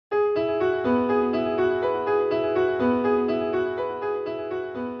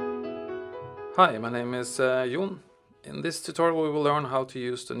Hi, my name is Jon. In this tutorial we will learn how to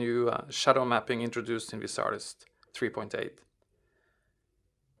use the new shadow mapping introduced in Viz Artist 3.8.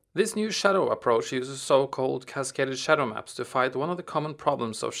 This new shadow approach uses so-called cascaded shadow maps to fight one of the common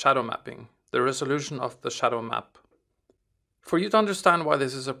problems of shadow mapping, the resolution of the shadow map. For you to understand why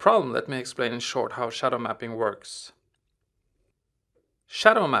this is a problem, let me explain in short how shadow mapping works.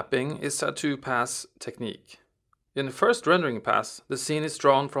 Shadow mapping is a two-pass technique. In the first rendering pass, the scene is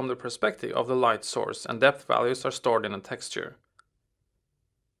drawn from the perspective of the light source and depth values are stored in a texture.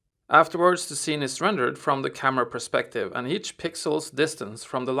 Afterwards, the scene is rendered from the camera perspective and each pixel's distance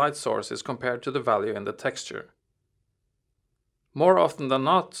from the light source is compared to the value in the texture. More often than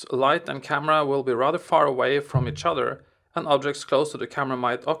not, light and camera will be rather far away from each other, and objects close to the camera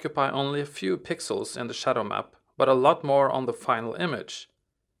might occupy only a few pixels in the shadow map, but a lot more on the final image.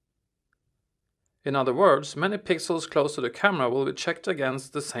 In other words, many pixels close to the camera will be checked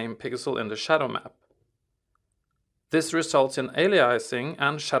against the same pixel in the shadow map. This results in aliasing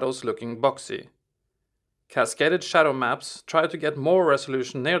and shadows looking boxy. Cascaded shadow maps try to get more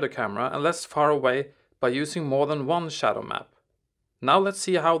resolution near the camera and less far away by using more than one shadow map. Now let's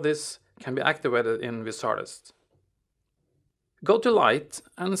see how this can be activated in Viz Artist. Go to Light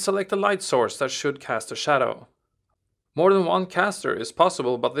and select a light source that should cast a shadow. More than one caster is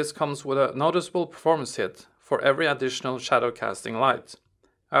possible, but this comes with a noticeable performance hit for every additional shadow casting light.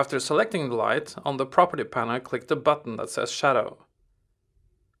 After selecting the light, on the property panel click the button that says shadow.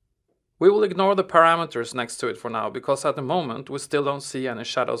 We will ignore the parameters next to it for now, because at the moment we still don't see any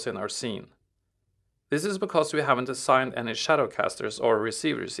shadows in our scene. This is because we haven't assigned any shadow casters or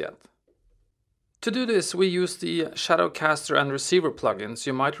receivers yet. To do this, we use the shadow caster and receiver plugins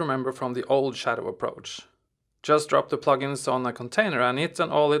you might remember from the old shadow approach. Just drop the plugins on a container and it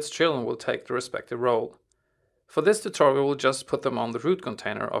and all its children will take the respective role. For this tutorial, we'll just put them on the root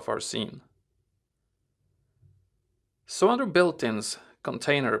container of our scene. So under built-ins,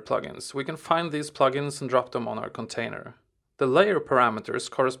 container plugins, we can find these plugins and drop them on our container. The layer parameters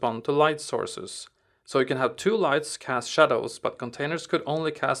correspond to light sources, so you can have two lights cast shadows, but containers could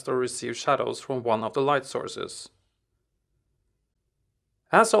only cast or receive shadows from one of the light sources.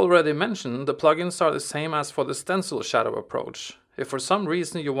 As already mentioned, the plugins are the same as for the stencil shadow approach. If for some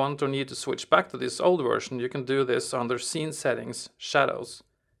reason you want or need to switch back to this old version, you can do this under Scene Settings, Shadows.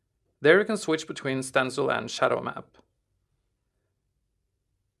 There you can switch between stencil and shadow map.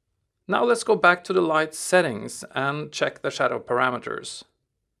 Now let's go back to the light settings and check the shadow parameters.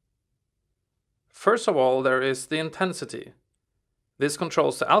 First of all, there is the intensity. This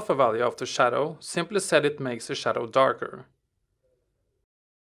controls the alpha value of the shadow. Simply said, it makes the shadow darker.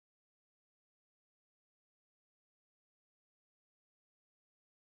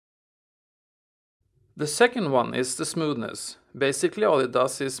 The second one is the smoothness. Basically all it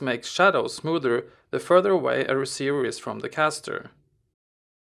does is make shadows smoother the further away a receiver is from the caster.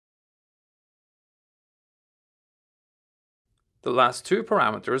 The last two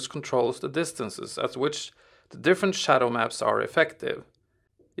parameters controls the distances at which the different shadow maps are effective.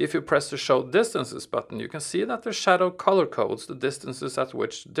 If you press the Show Distances button, you can see that the shadow color codes the distances at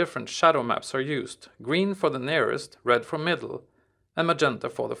which different shadow maps are used. Green for the nearest, red for middle, and magenta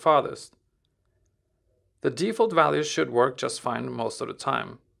for the farthest. The default values should work just fine most of the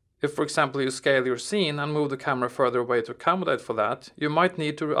time. If, for example, you scale your scene and move the camera further away to accommodate for that, you might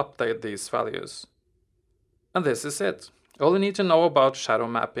need to update these values. And this is it. All you need to know about shadow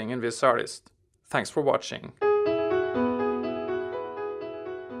mapping in Viz Artist. Thanks for watching.